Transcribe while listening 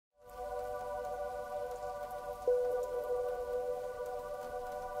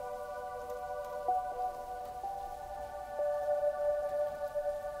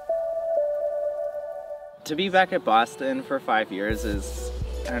To be back at Boston for 5 years is,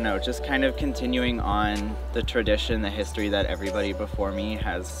 I don't know, just kind of continuing on the tradition, the history that everybody before me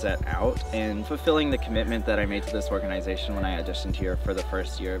has set out, and fulfilling the commitment that I made to this organization when I auditioned here for the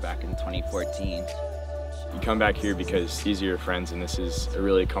first year back in 2014. You come back here because these are your friends and this is a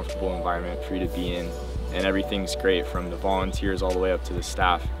really comfortable environment for you to be in, and everything's great from the volunteers all the way up to the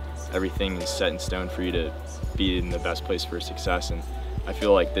staff. Everything is set in stone for you to be in the best place for success, and I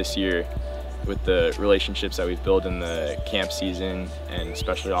feel like this year, with the relationships that we've built in the camp season and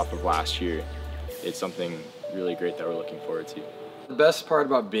especially off of last year, it's something really great that we're looking forward to. The best part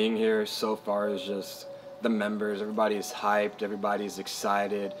about being here so far is just the members. Everybody's hyped, everybody's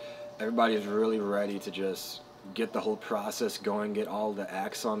excited, everybody's really ready to just get the whole process going, get all the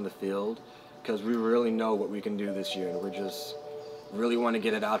acts on the field, because we really know what we can do this year and we're just really want to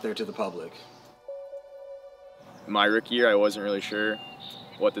get it out there to the public. My rookie year, I wasn't really sure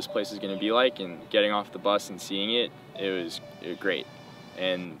what this place is going to be like, and getting off the bus and seeing it, it was great.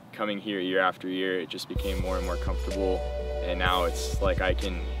 And coming here year after year, it just became more and more comfortable, and now it's like I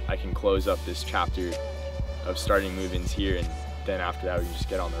can close up this chapter of starting move-ins here, and then after that we can just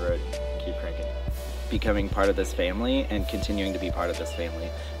get on the road and keep cranking. Becoming part of this family and continuing to be part of this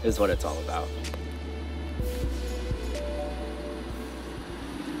family is what it's all about.